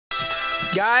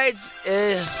Guys, it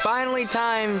is finally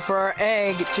time for our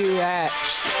egg to hatch.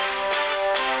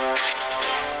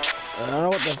 I don't know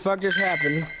what the fuck just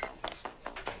happened.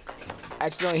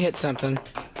 Accidentally hit something.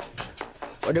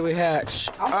 What did we hatch?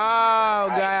 Oh,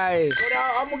 guys.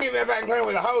 I'm gonna get that back and play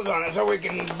with a hose on it so we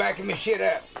can vacuum this shit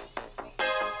up.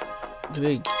 Do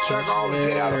we Suck all the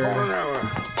shit out of the corner.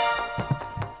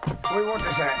 Where do you want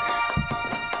this at?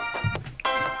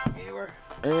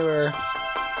 Anywhere.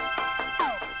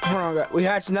 Hold on, guys. We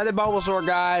hatched another Bulbasaur,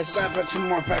 guys. Gotta put some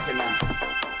more pecking now.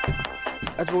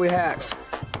 That's what we hatched.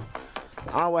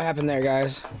 I don't know what happened there,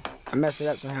 guys. I messed it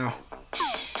up somehow.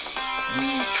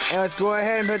 And let's go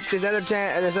ahead and put the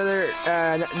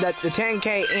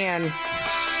 10K in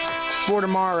for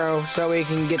tomorrow so we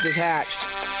can get this hatched.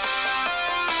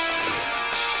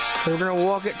 So we're gonna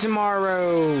walk it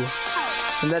tomorrow.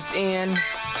 So that's in.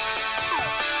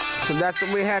 So that's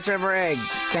what we hatch out of our egg.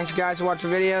 Thanks you guys for watching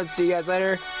the video. See you guys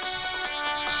later.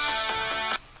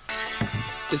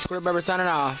 This is Squirtle Barber signing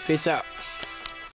off. Peace out.